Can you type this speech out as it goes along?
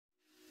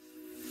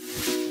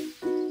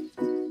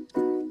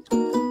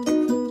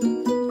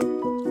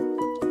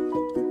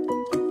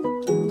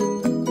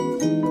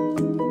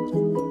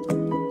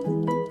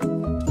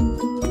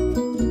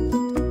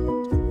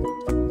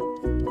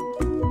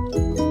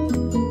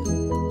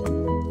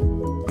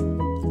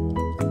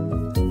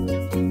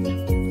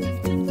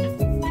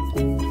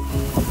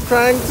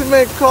Trying to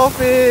make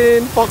coffee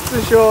in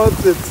boxer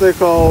shorts. It's so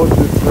cold,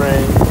 it's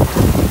rain.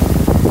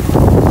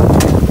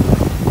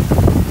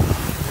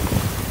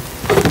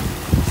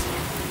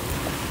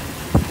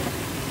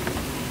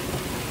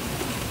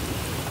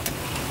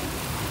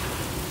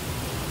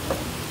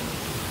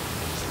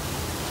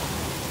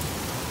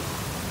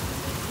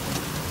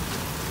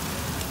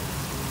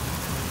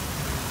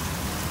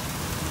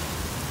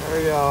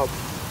 Hurry up.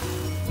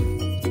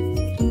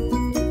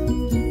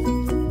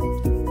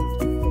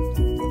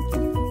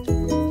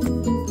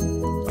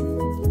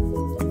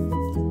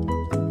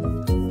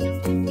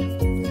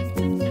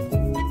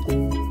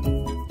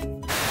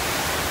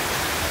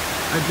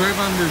 I drove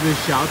under the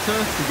shelter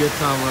to get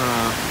some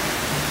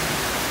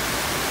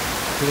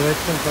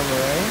protection from the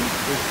rain,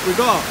 which we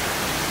got.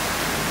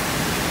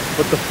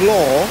 But the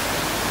floor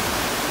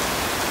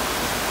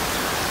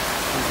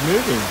is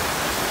moving.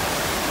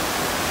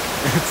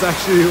 It's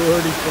actually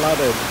already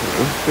flooded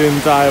the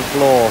entire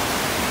floor.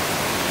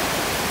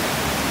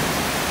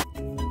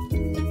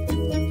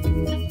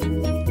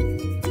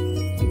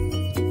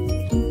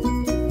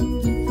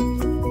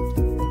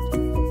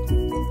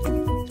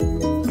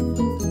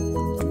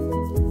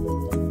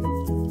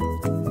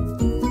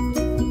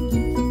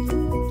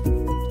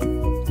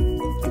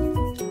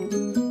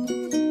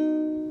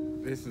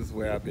 This is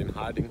where I've been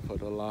hiding for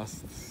the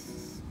last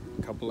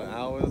couple of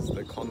hours,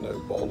 the condo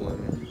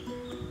Bogan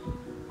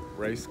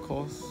race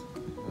course.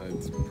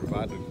 It's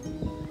provided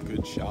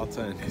good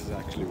shelter and there's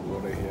actually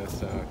water here,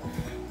 so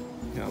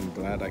yeah, I'm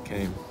glad I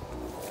came.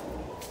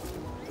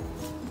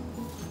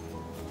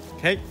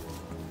 Okay,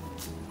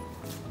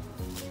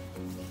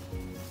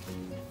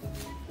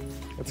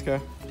 let's go.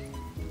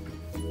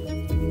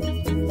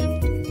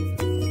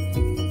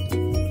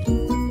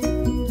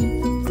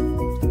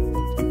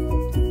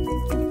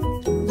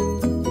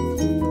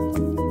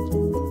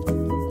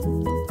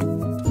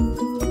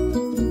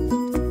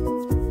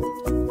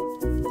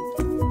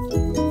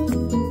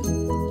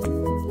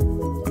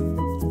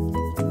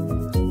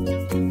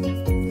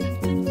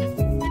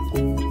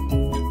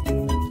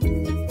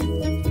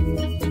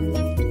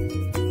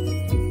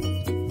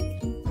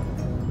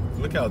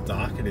 Look how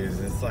dark it is.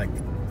 It's like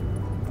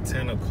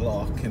 10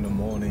 o'clock in the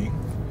morning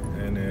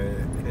and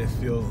it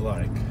feels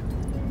like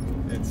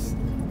it's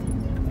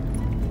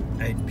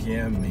 8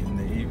 p.m. in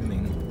the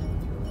evening.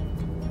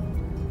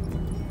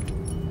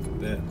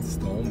 The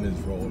storm is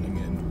rolling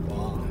in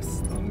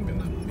fast. I'm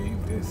gonna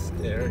leave this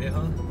area,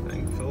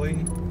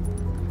 thankfully,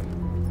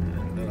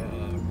 and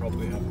I'll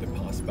probably have to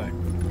pass back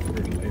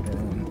through later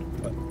on.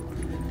 But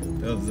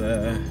there's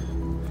a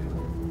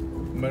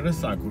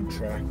motorcycle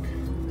track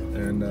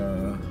and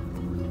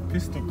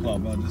pistol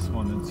club. I just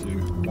wanted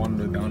to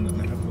wander down and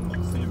have a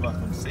look, see if I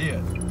can see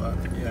it. But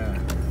yeah,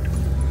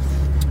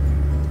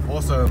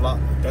 also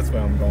that's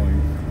where I'm going,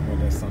 where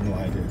the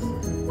sunlight is.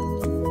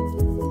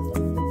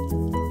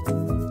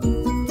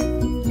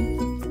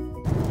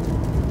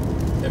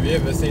 Have you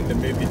ever seen the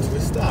movie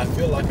Twister? I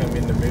feel like I'm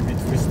in the movie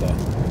Twister.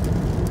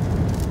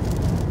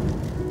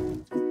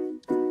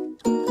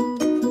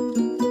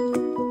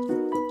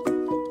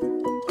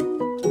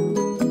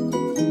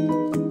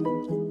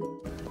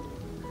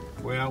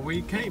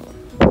 We came.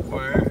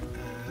 We're at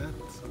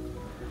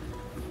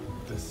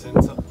the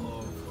centre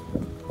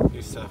of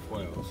New South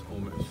Wales,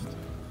 almost.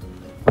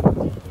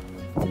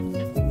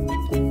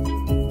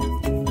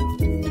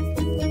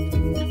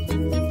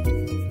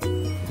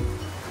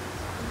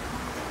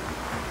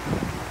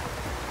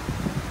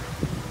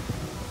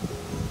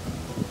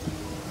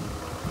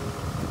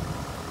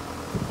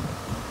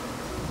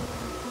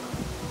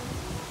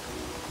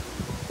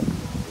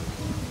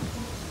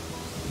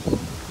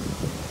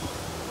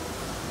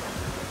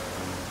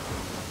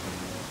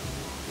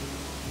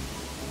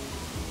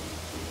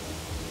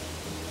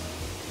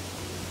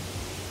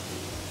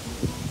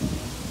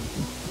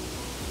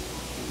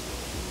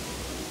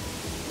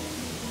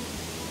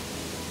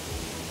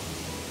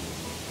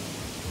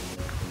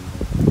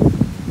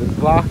 The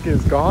block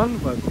is gone,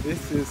 but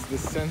this is the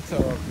centre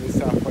of New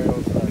South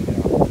Wales right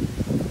here.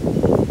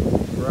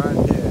 Right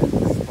here,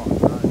 this spot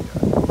right here.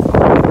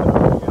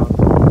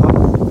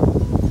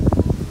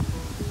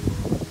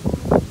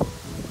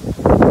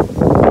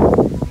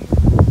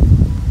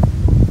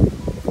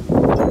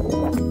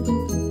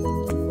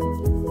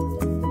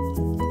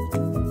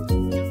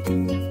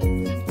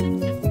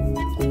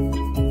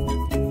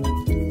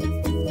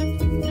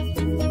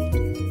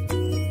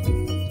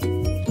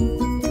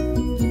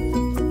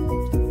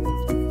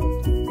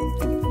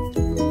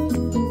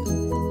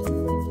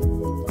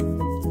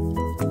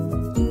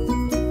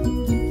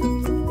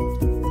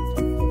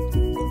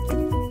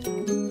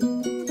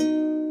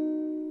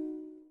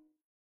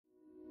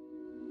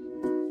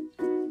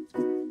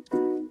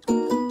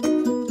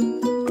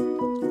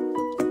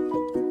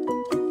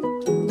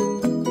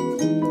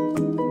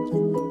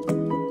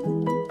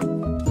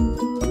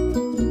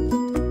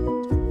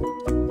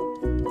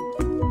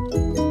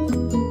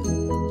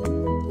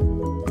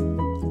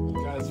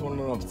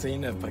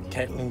 Seen it, but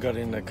Caitlin got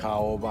in the car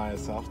all by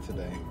herself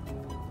today.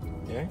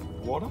 Yeah?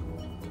 Water?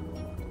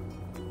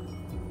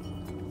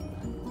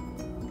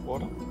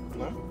 water?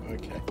 No?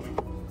 Okay.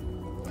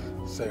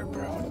 So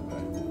proud of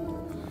that.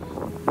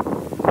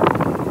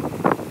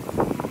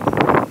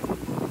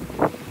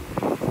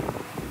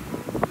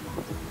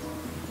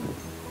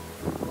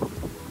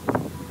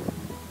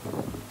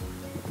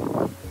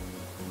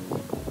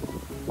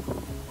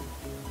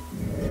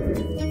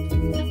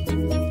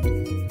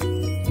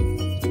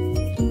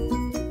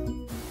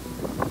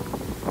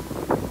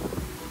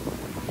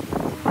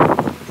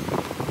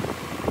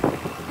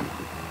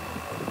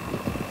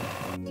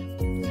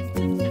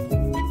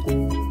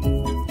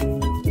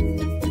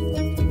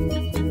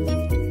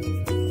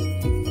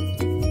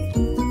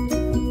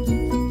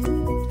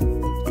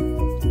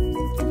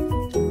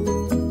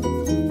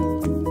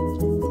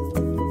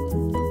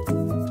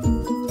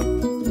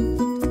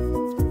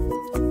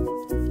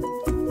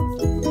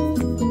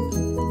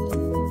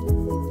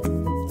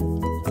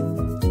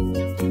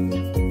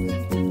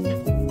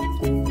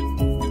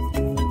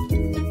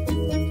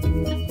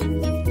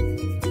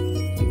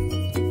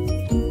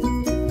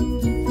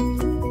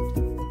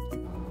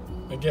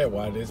 I get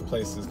why this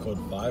place is called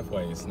Five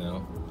Ways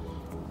now.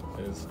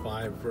 There's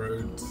 5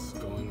 roads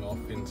going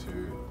off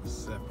into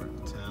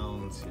separate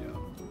towns here.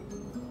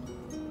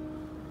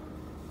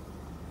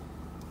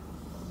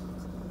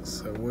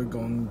 So we're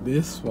going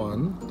this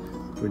one,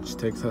 which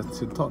takes us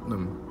to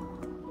Tottenham.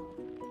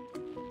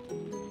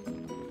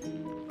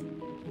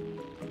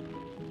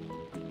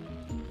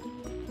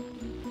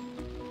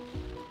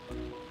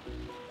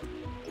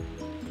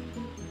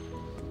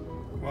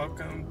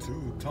 Welcome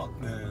to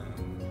Tottenham.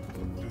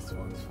 This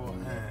one's for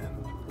Anne.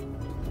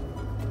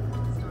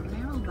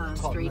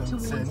 Street Tottenham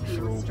towards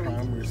Central Street.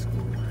 Primary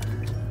School.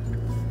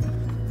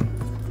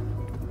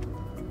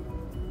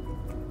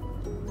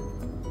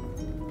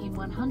 In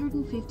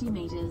 150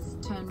 metres,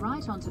 turn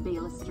right onto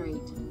Beale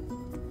Street.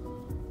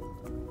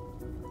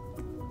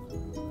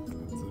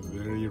 It's a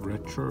very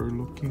retro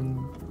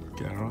looking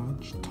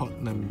garage.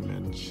 Tottenham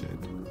men's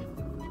shed.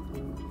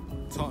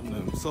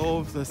 Tottenham,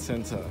 solve the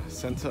centre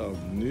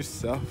of New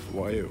South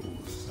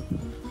Wales.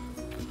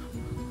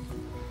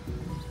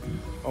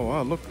 Oh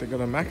wow, look, they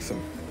got a Maxim.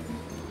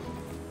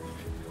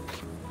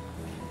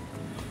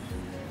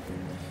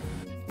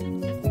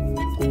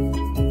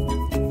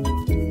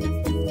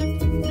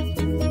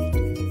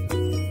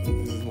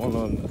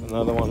 This is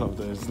another one of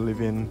those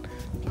live-in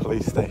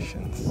police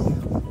stations.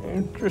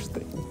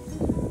 Interesting.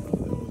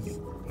 There was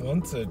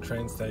once a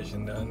train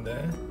station down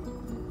there,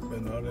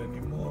 but not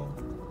anymore.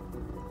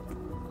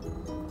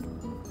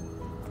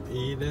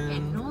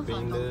 Eden,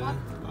 been there,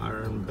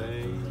 Byron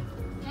Bay.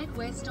 Head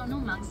west on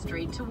Ormond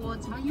Street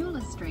towards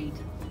Viola Street.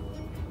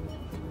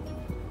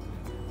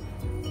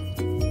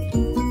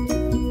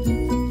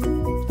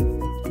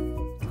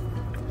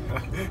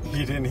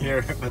 You didn't hear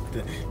it, but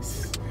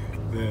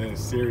the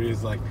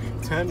series like,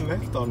 turn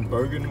left on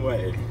Bogan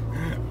Way.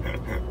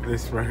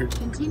 This road.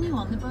 Continue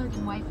on the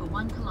Bogan Way for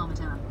 1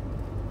 kilometre.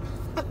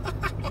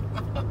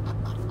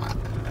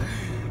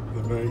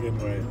 The Bogan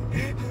Way.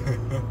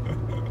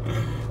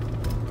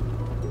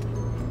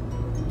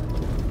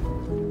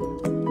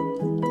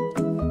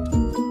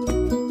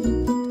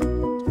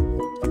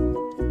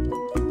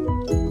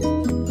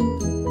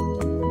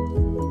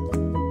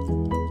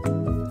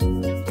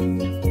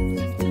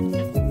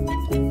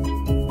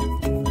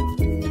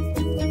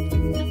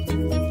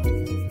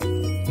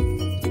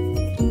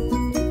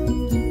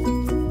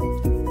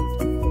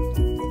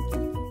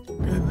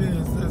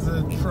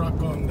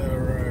 Truck on the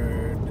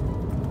road.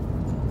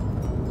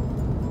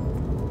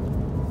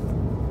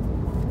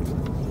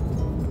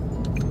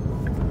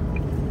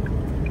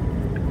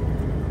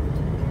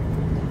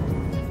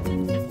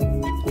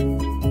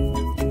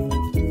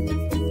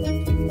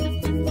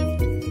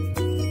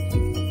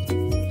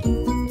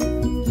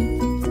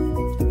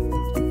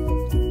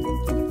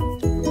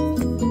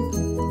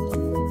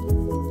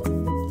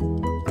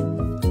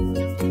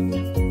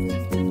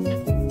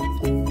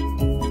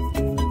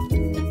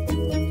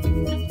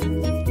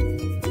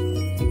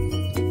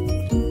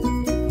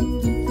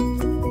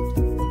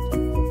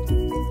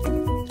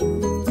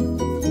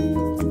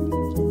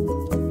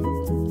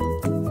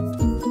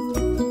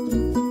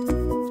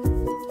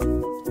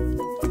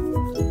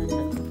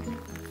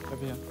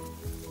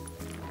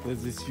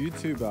 There's this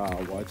YouTuber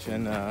I watch,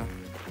 and I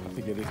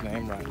forget his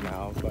name right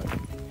now, but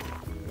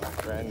my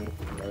friend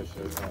knows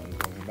what I'm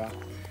talking about.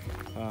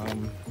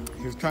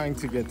 He was trying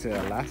to get to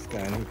Alaska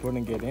and he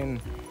couldn't get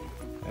in,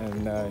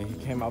 and he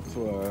came up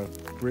to a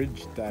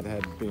bridge that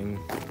had been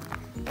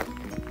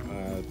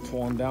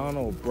torn down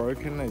or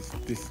broken. It's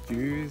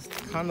disused,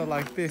 kind of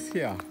like this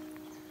here.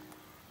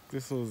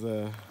 This was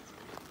a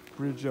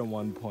bridge at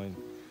one point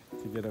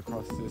to get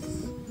across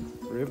this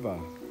river.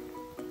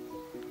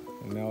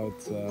 And now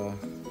it's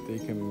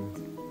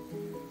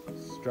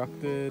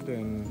deconstructed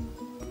and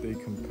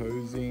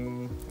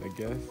decomposing, I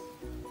guess.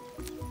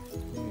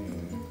 Yeah,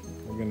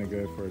 we're gonna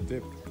go for a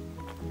dip.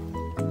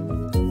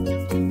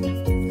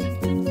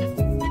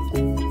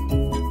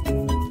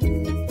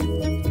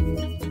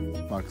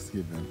 Bucks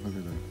given, look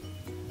at that.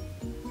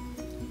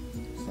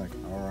 It's like,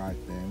 alright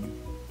then.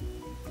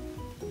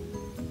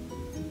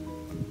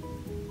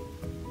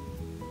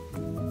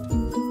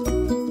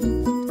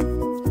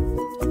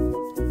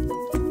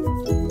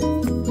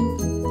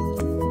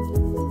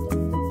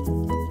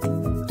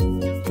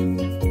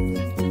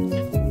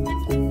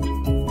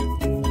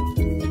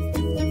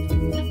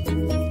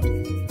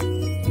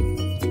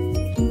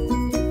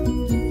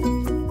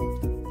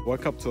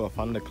 woke up to a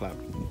thunderclap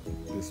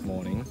this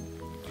morning,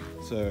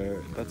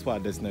 so that's why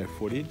there's no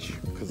footage,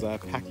 because I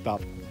packed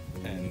up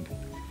and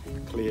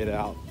cleared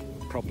out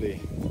probably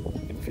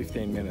in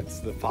 15 minutes,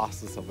 the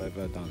fastest I've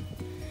ever done.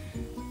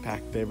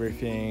 Packed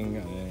everything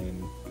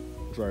and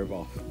drove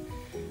off.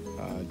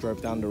 Drove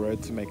down the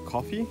road to make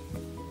coffee,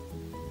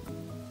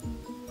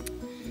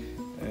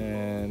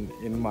 and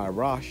in my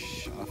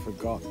rush I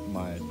forgot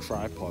my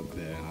tripod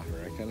there,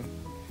 I reckon.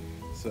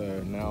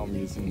 So now I'm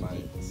using my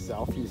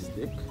selfie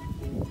stick,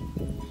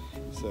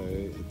 so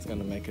it's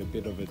gonna make a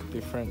bit of a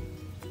different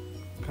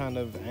kind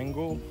of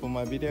angle for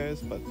my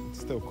videos, but it's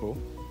still cool.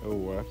 It'll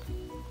work,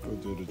 it'll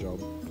do the job.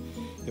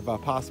 If I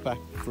pass back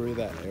through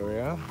that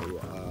area,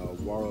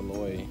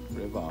 Warraloi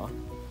River,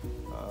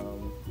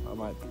 I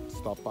might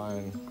stop by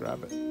and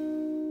grab it.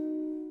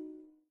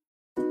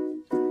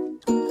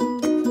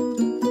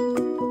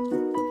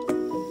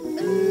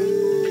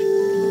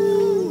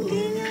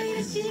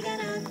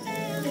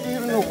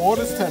 Even the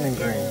water's turning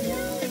green.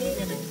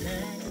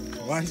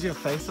 Why is your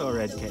face all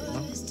red,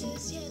 Caitlin?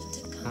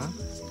 Huh?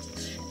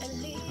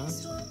 Huh?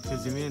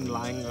 Because you've been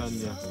lying on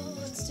your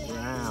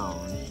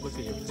ground. Look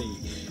at your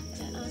feet.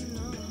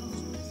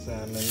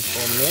 Salmon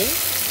for me.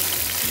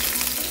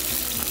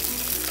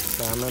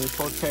 Salmon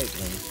for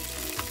Caitlin.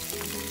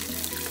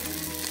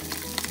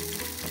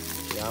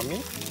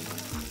 Yummy.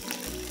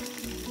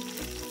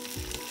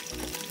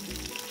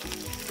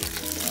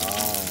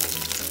 Wow.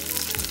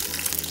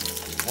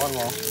 One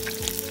more.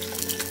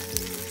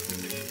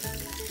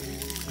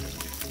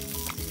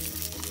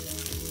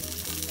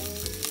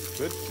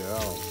 Good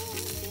girl.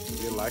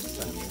 You like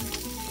salmon.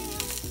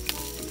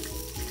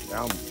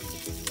 Yum.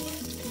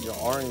 You're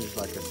orange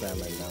like a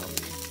salmon now.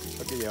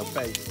 Look at your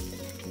face.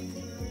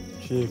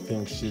 She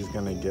thinks she's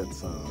gonna get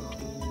some.